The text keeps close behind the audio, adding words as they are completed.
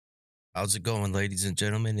How's it going, ladies and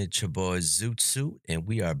gentlemen? It's your boy ZootSuit, and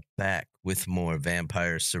we are back with more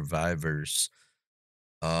Vampire Survivors.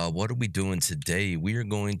 What are we doing today? We are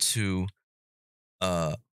going to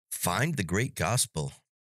uh find the great gospel.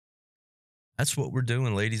 That's what we're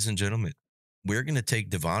doing, ladies and gentlemen. We're gonna take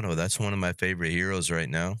Devano. That's one of my favorite heroes right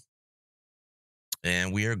now.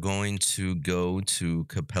 And we are going to go to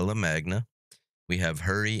Capella Magna. We have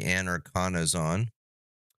Hurry and Arcanas on.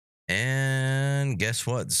 And guess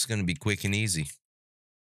what? This is gonna be quick and easy.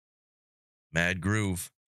 Mad Groove.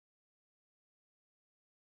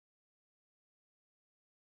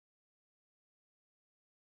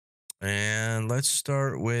 And let's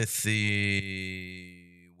start with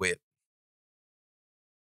the whip.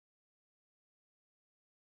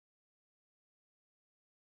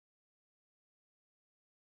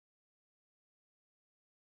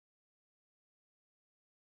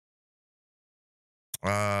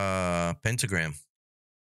 Pentagram.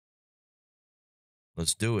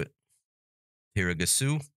 Let's do it.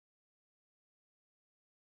 Hiragasu.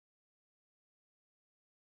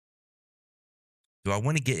 Do I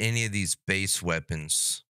want to get any of these base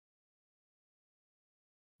weapons?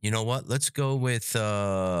 You know what? Let's go with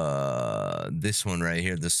this one right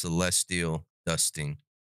here, the Celestial Dusting.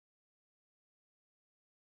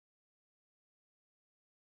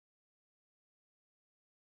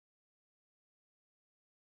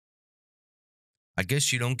 I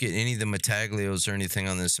guess you don't get any of the Metaglios or anything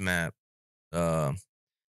on this map. Uh,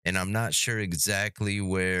 and I'm not sure exactly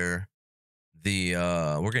where the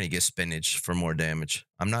we're gonna get spinach for more damage.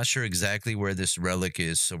 I'm not sure exactly where this relic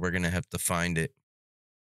is, so we're gonna have to find it.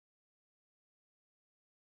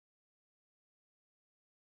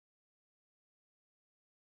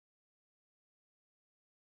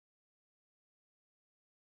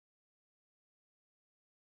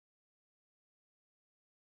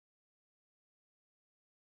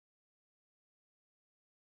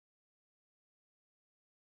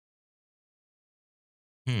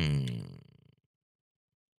 Hmm.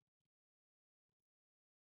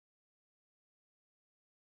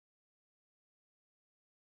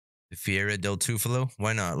 The Fiera del Tufalo?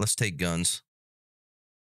 Why not? Let's take guns.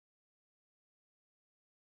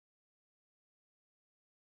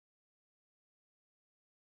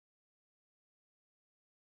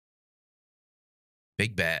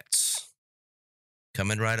 Big bats.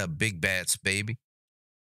 Coming right up. Big bats, baby.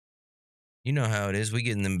 You know how it is. We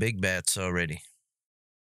getting them big bats already.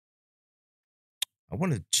 I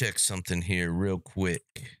want to check something here real quick.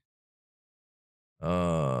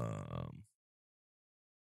 Um,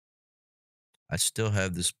 I still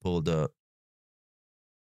have this pulled up.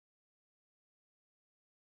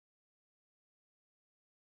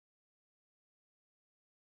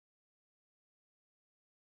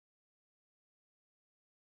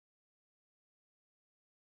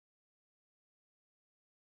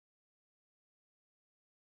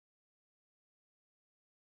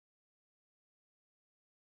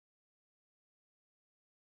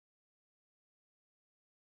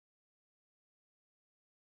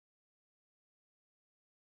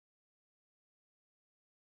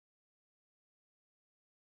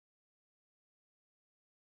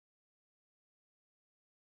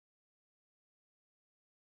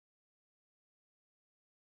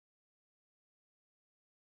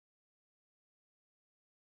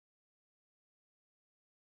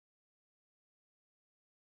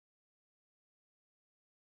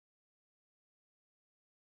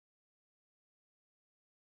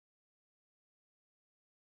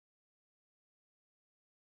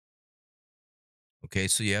 Okay,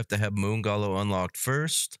 so you have to have Moon Gallo unlocked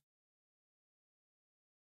first.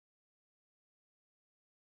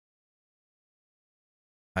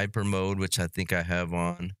 Hyper mode, which I think I have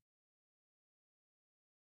on.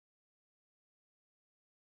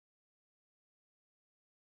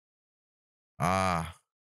 Ah,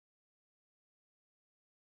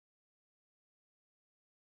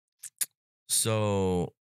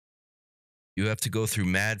 so you have to go through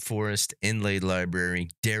Mad Forest, Inlaid Library,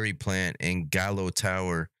 Dairy Plant, and Gallo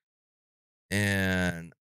Tower.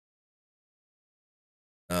 And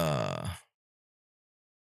uh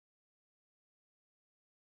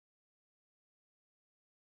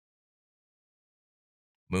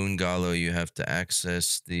Moon Gallo, you have to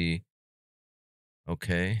access the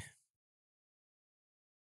okay.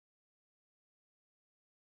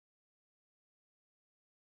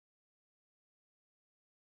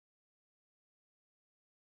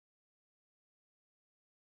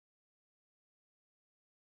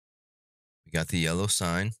 We got the yellow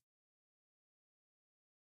sign.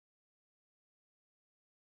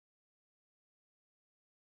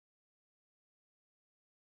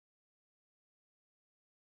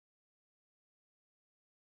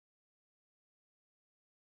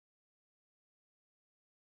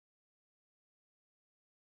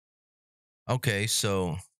 Okay,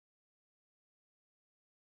 so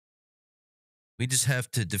we just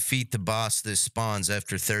have to defeat the boss that spawns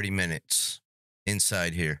after 30 minutes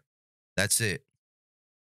inside here. That's it.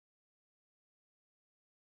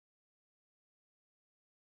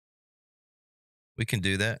 We can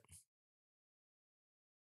do that.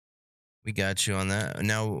 We got you on that.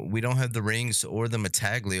 Now, we don't have the rings or the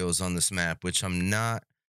Metaglios on this map, which I'm not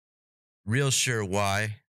real sure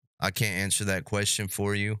why. I can't answer that question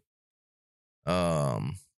for you.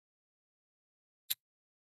 Um,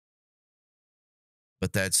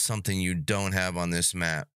 but that's something you don't have on this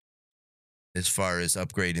map as far as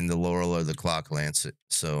upgrading the Laurel or the Clock Lancet.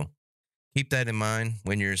 So keep that in mind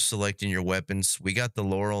when you're selecting your weapons. We got the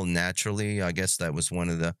Laurel naturally. I guess that was one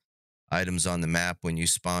of the items on the map when you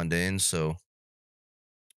spawned in. So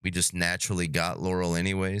we just naturally got Laurel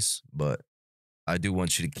anyways. But I do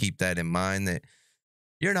want you to keep that in mind that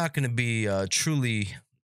you're not going to be truly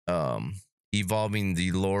um, evolving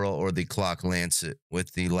the Laurel or the Clock Lancet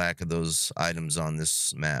with the lack of those items on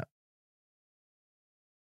this map.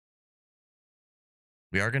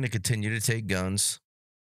 We are going to continue to take guns.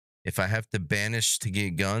 If I have to banish to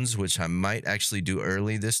get guns, which I might actually do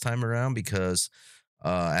early this time around, because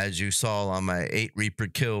as you saw on my 8 Reaper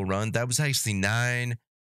kill run, that was actually 9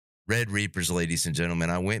 Red Reapers, ladies and gentlemen.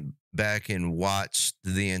 I went back and watched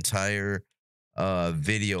the entire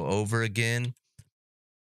video over again.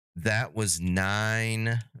 That was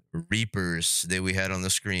 9 Reapers that we had on the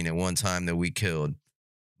screen at one time that we killed,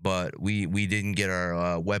 but we didn't get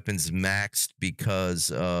our weapons maxed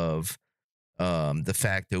because of the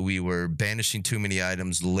fact that we were banishing too many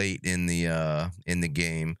items late in the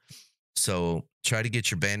game. So try to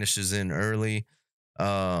get your banishes in early.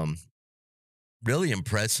 Um, really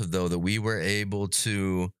impressive though that we were able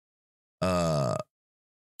to uh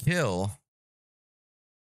kill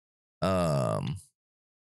um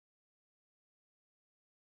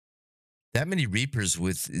that many Reapers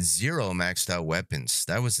with 0 maxed out weapons.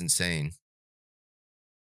 That was insane.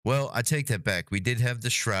 Well, I take that back. We did have the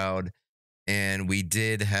Shroud, and we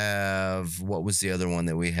did have, what was the other one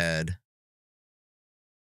that we had?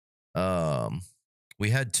 Um,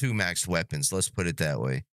 we had 2 maxed weapons. Let's put it that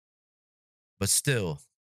way. But still,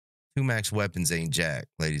 2 max weapons ain't jack,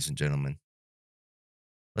 ladies and gentlemen.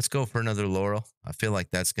 Let's go for another Laurel. I feel like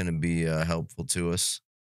that's going to be helpful to us.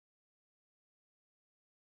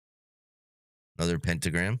 Another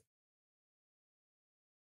pentagram.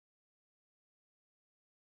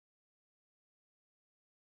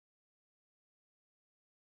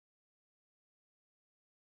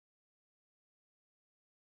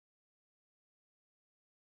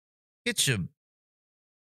 Get your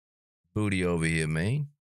booty over here, man.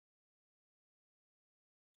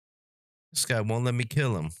 This guy won't let me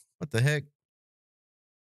kill him. What the heck?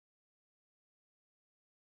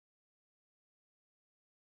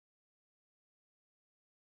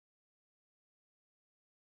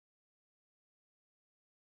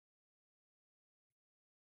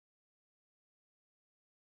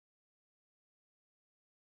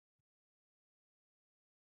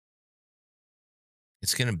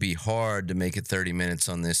 It's going to be hard to make it 30 minutes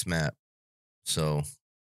on this map. So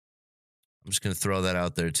I'm just going to throw that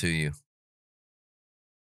out there to you.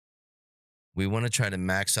 We want to try to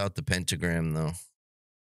max out the pentagram, though.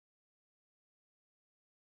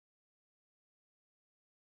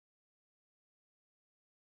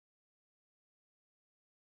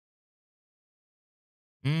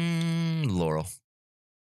 Laurel.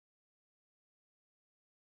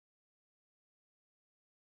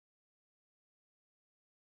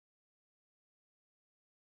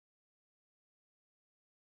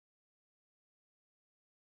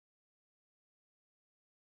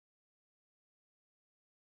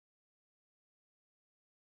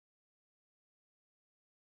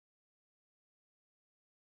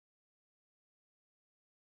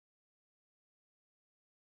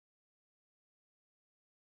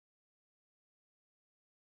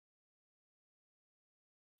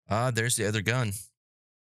 Ah, there's the other gun.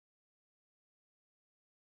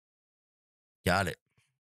 Got it.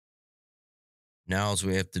 Now, all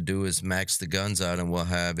we have to do is max the guns out, and we'll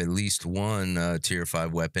have at least one tier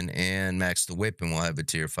 5 weapon, and max the whip, and we'll have a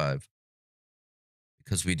tier 5.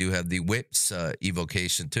 Because we do have the whips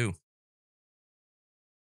evocation too.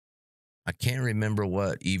 I can't remember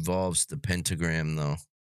what evolves the pentagram though.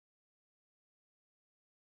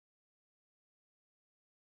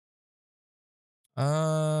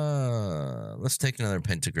 Let's take another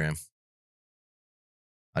pentagram.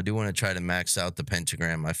 I do want to try to max out the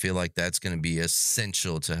pentagram. I feel like that's going to be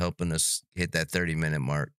essential to helping us hit that 30-minute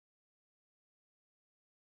mark.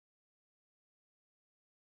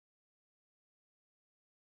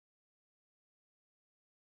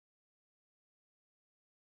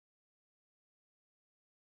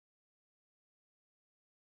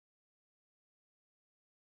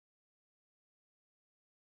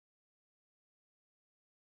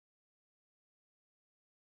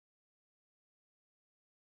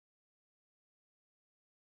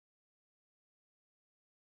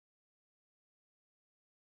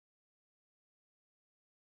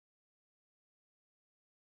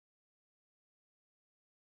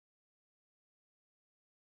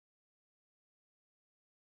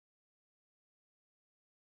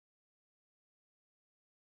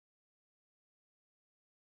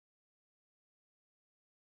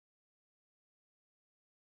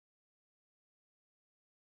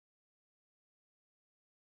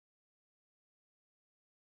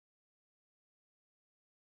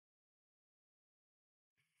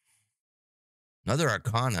 Another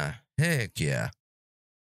Arcana. Heck yeah.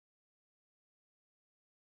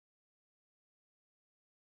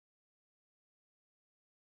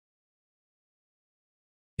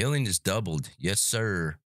 Healing is doubled. Yes,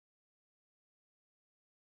 sir.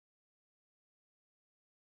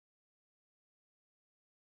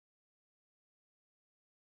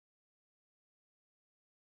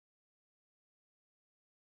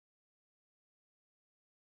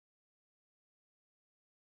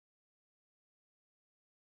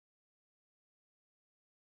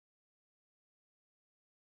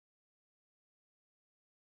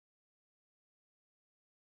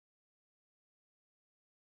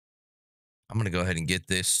 I'm gonna go ahead and get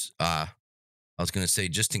this. I was gonna say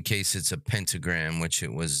just in case it's a pentagram, which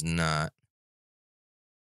it was not.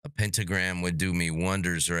 A pentagram would do me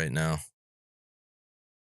wonders right now.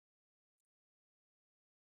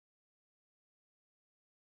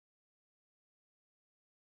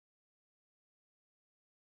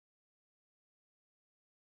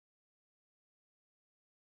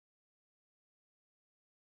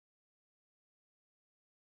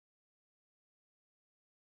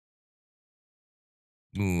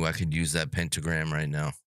 Ooh, I could use that pentagram right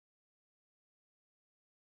now.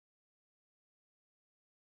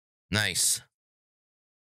 Nice.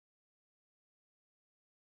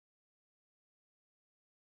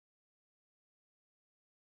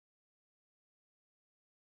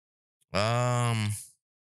 Um,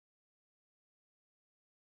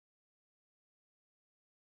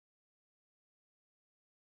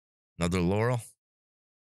 Another laurel.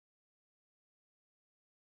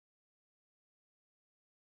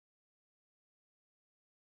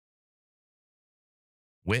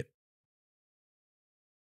 Whip.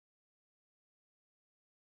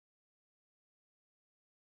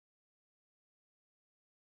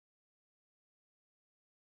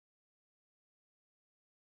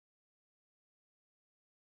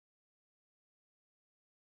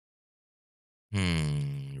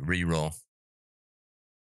 Reroll.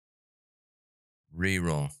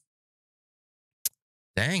 Reroll.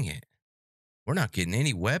 Dang it. We're not getting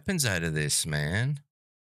any weapons out of this, man.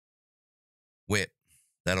 Whip.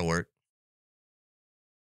 That'll work.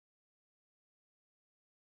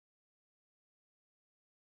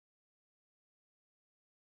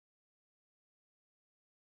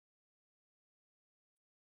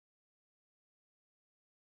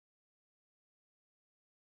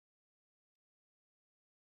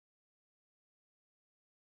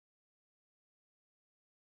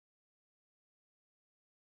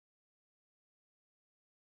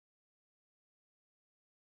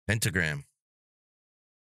 Pentagram.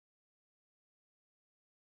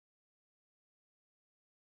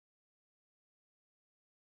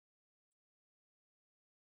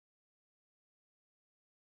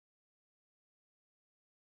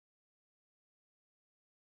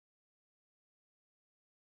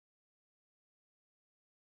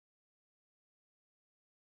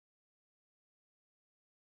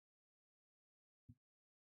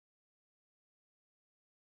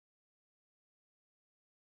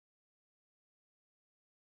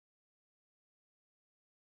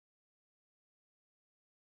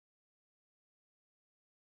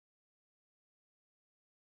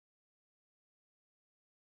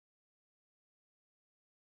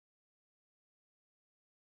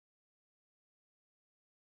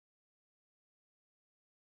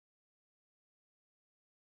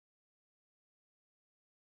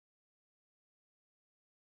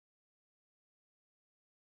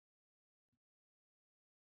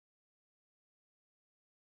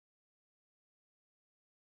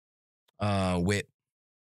 Whip.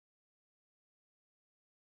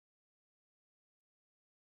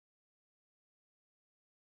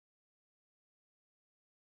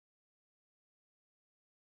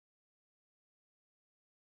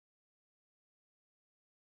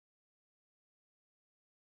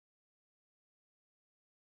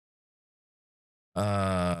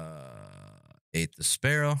 Ate the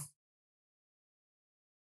sparrow.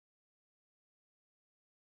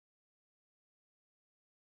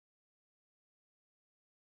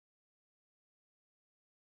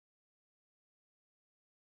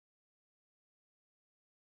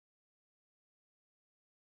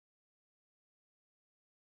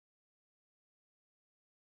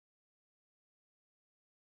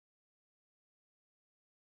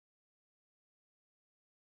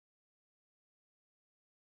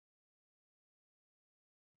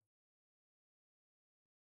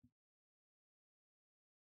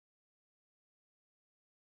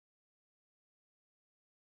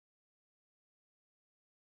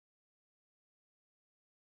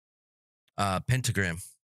 Pentagram.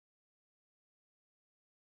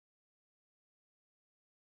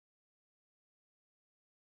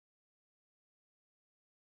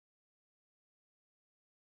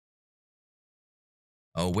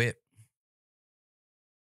 A whip.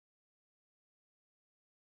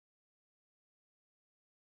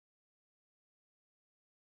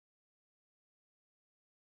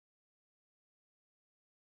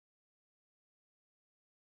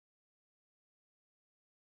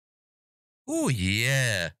 Oh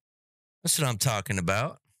yeah. That's what I'm talking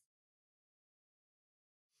about.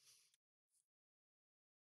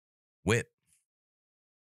 Whip.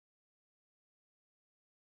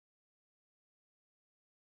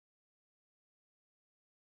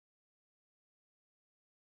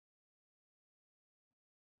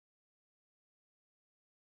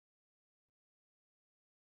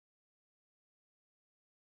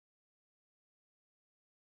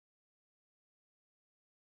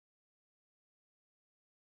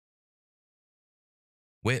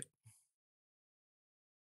 Whip.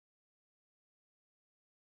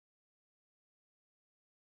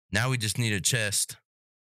 Now we just need a chest.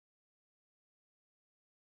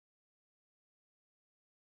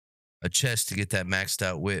 A chest to get that maxed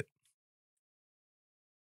out whip.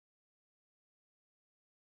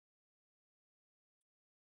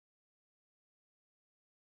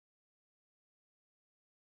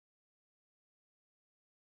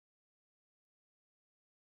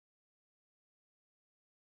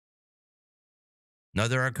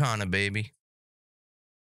 Another Arcana, baby.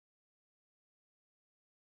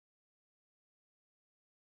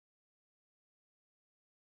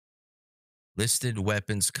 Listed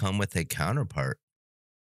weapons come with a counterpart.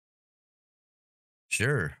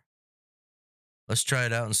 Sure. Let's try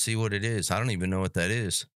it out and see what it is. I don't even know what that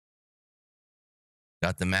is.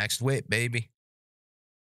 Got the maxed whip, baby.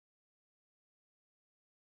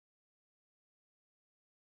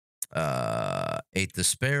 Ate the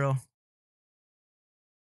sparrow.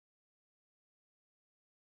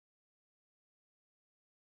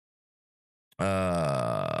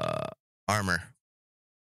 Uh, Armor.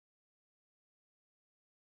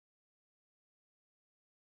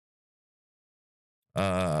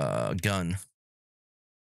 Gun.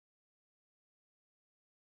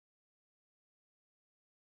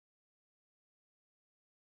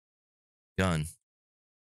 Gun.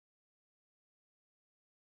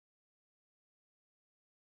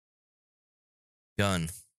 Gun.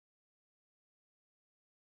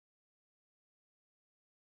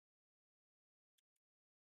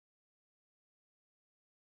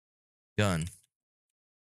 Gun.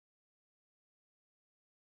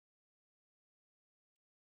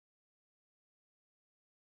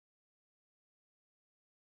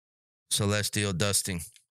 Celestial dusting.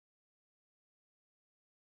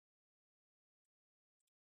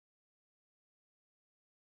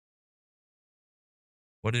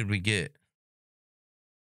 What did we get?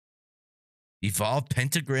 Evolved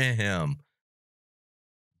pentagram.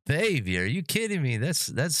 Baby, are you kidding me?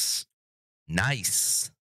 That's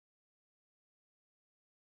nice.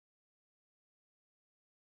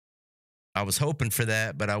 I was hoping for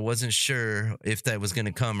that, but I wasn't sure if that was going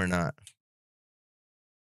to come or not.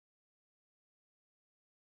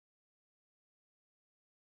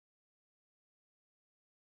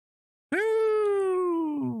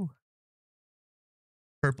 Woo!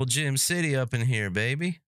 Purple Gym City up in here,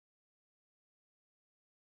 baby.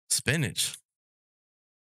 Spinach.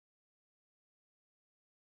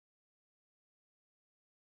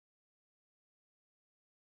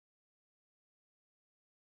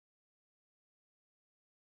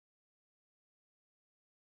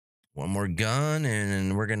 One more gun,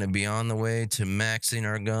 and we're going to be on the way to maxing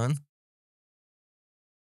our gun.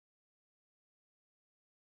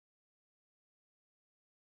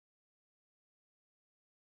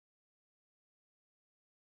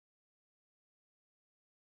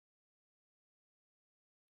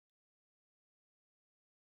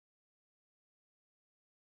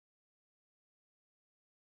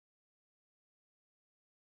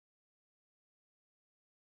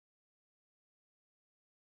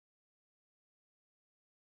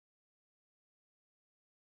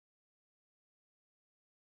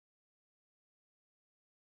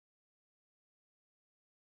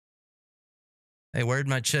 Hey, where'd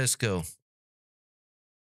my chest go?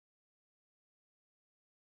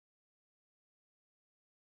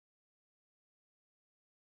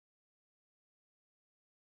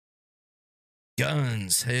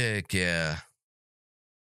 Guns. Heck yeah.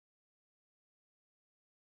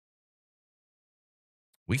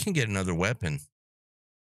 We can get another weapon.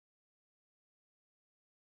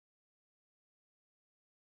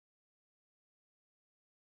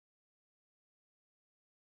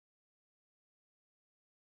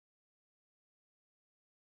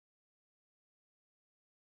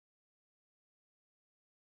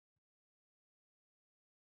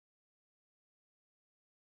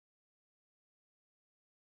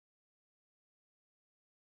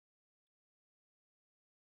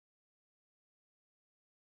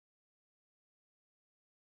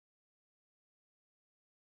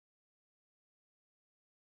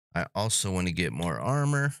 I also want to get more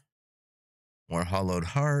armor, more hollowed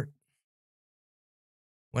heart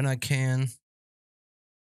when I can.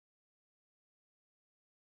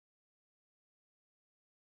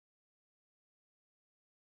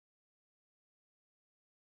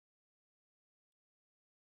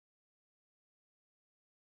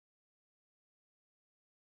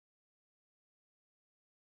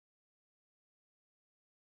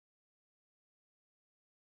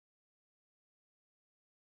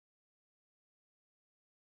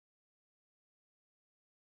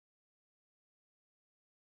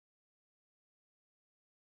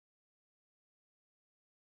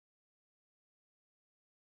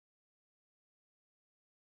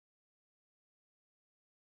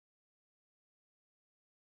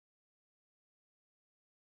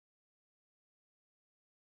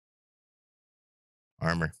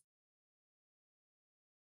 Armor.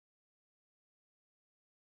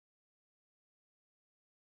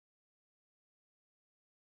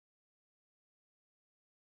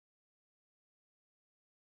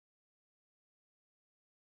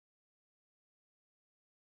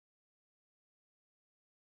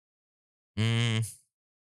 Mm,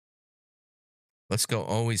 let's go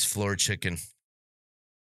always floor chicken.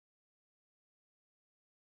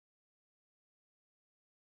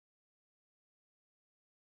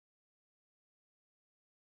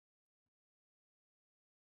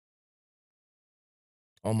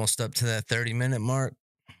 Almost up to that 30-minute mark.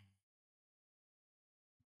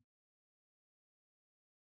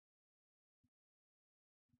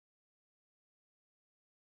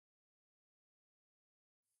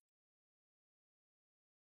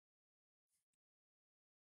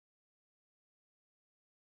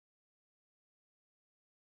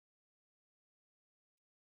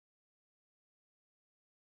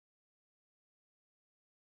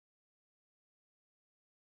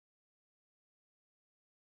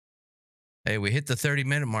 Hey, we hit the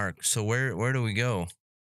 30-minute mark. So where do we go?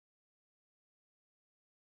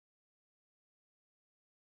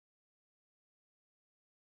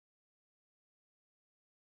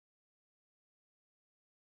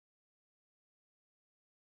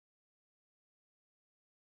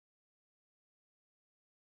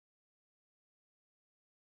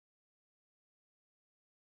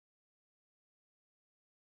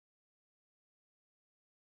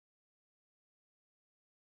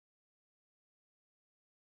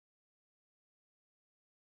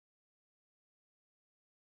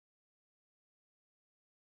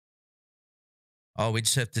 Oh, we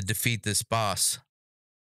just have to defeat this boss.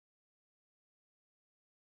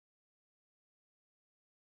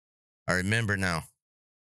 I remember now.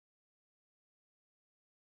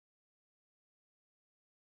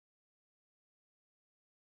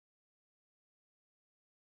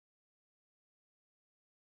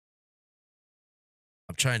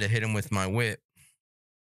 I'm trying to hit him with my whip.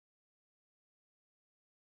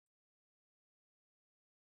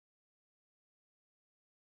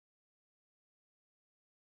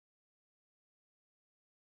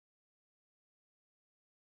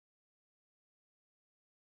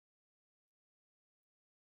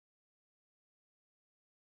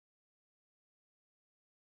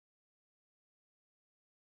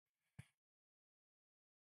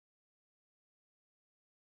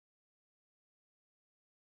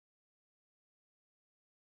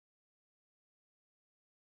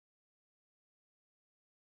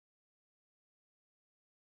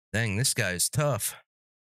 Dang, this guy is tough.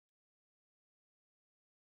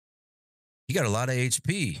 He got a lot of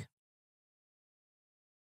HP.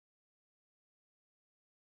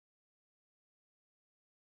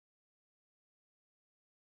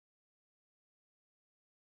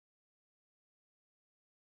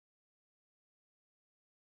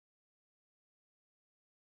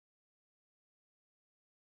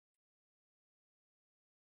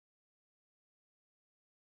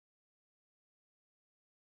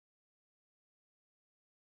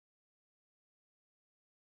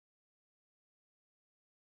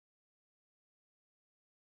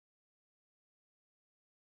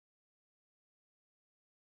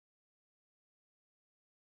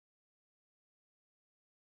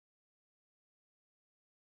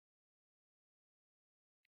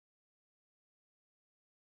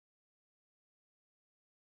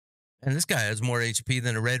 And this guy has more HP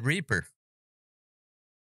than a Red Reaper.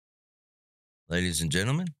 Ladies and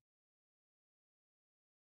gentlemen,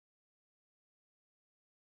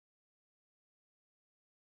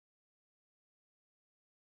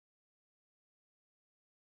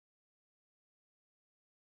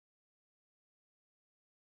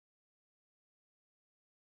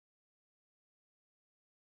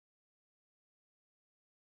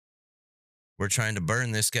 We're trying to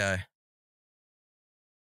burn this guy.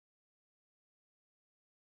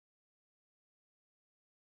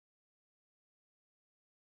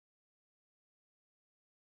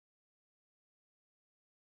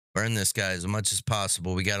 Burn this guy as much as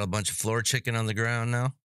possible. We got a bunch of floor chicken on the ground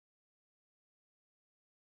now.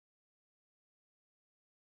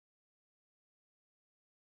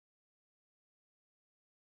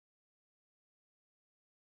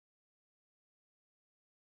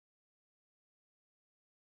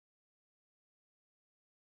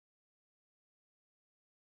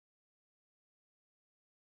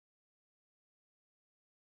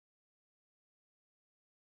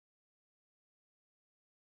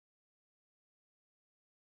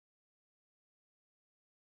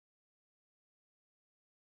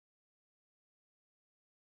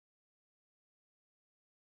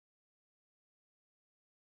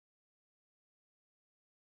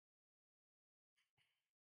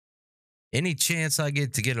 Any chance I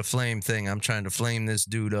get to get a flame thing, I'm trying to flame this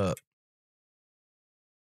dude up.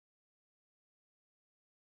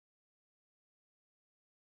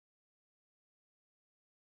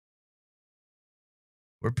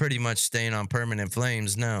 We're pretty much staying on permanent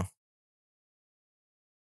flames now.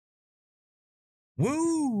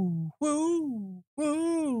 Woo, woo,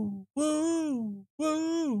 woo, woo,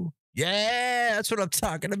 woo. Yeah, that's what I'm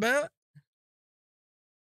talking about.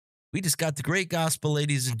 We just got the great gospel,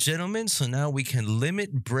 ladies and gentlemen. So now we can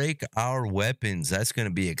limit break our weapons. That's going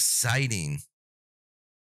to be exciting.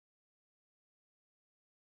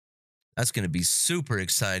 That's going to be super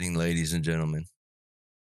exciting, ladies and gentlemen.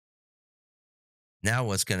 Now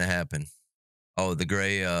what's going to happen? Oh, the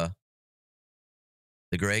gray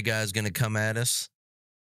guy's going to come at us.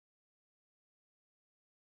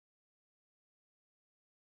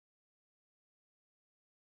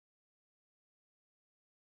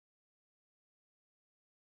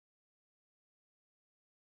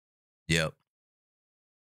 Yep.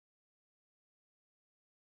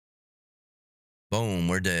 Boom,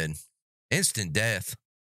 we're dead. Instant death.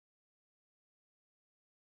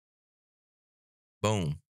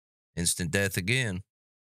 Boom. Instant death again.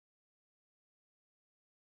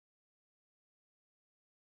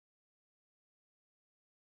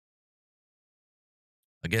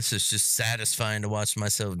 I guess it's just satisfying to watch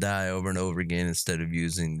myself die over and over again instead of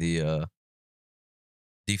using the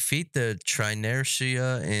defeat the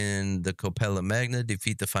Trinertia in the Copella Magna,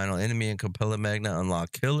 defeat the final enemy in Copella Magna,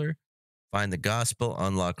 unlock killer, find the gospel,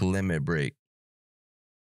 unlock limit break.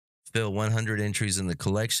 Fill 100 entries in the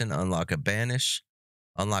collection, unlock a banish,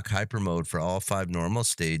 unlock hyper mode for all 5 normal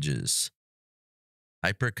stages.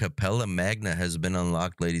 Hyper Capella Magna has been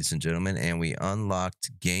unlocked, ladies and gentlemen, and we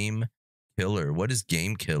unlocked Game Killer. What is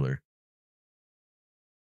Game Killer?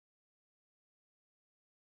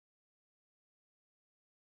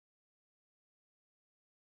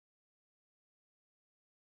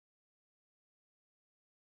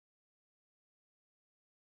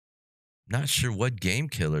 Not sure what Game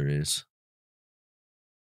Killer is,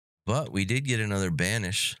 but we did get another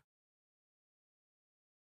banish.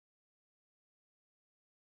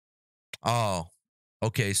 Oh,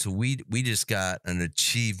 okay. So we just got an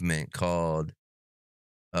achievement called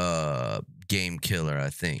Game Killer, I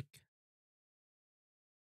think.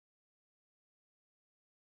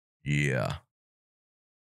 Yeah.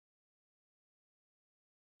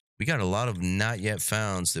 We got a lot of not yet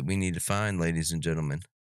founds that we need to find, ladies and gentlemen.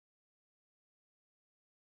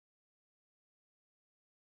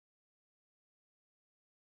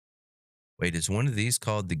 Wait, is one of these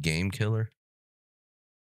called the Game Killer?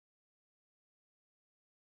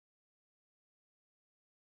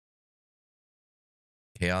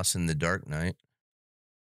 Chaos in the Dark Knight.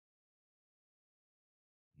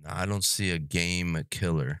 No, I don't see a Game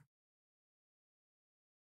Killer.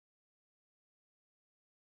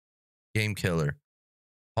 Game Killer.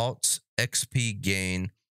 Halts XP gain.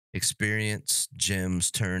 Experience gems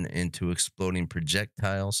turn into exploding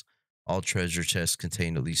projectiles. All treasure chests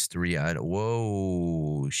contain at least 3 items.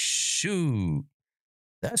 Whoa, shoot.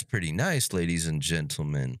 That's pretty nice, ladies and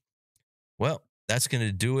gentlemen. Well, that's going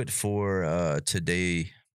to do it for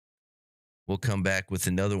today. We'll come back with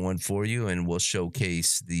another one for you, and we'll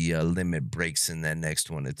showcase the limit breaks in that next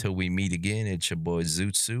one. Until we meet again, it's your boy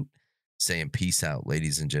ZootSuit saying peace out,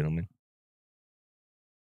 ladies and gentlemen.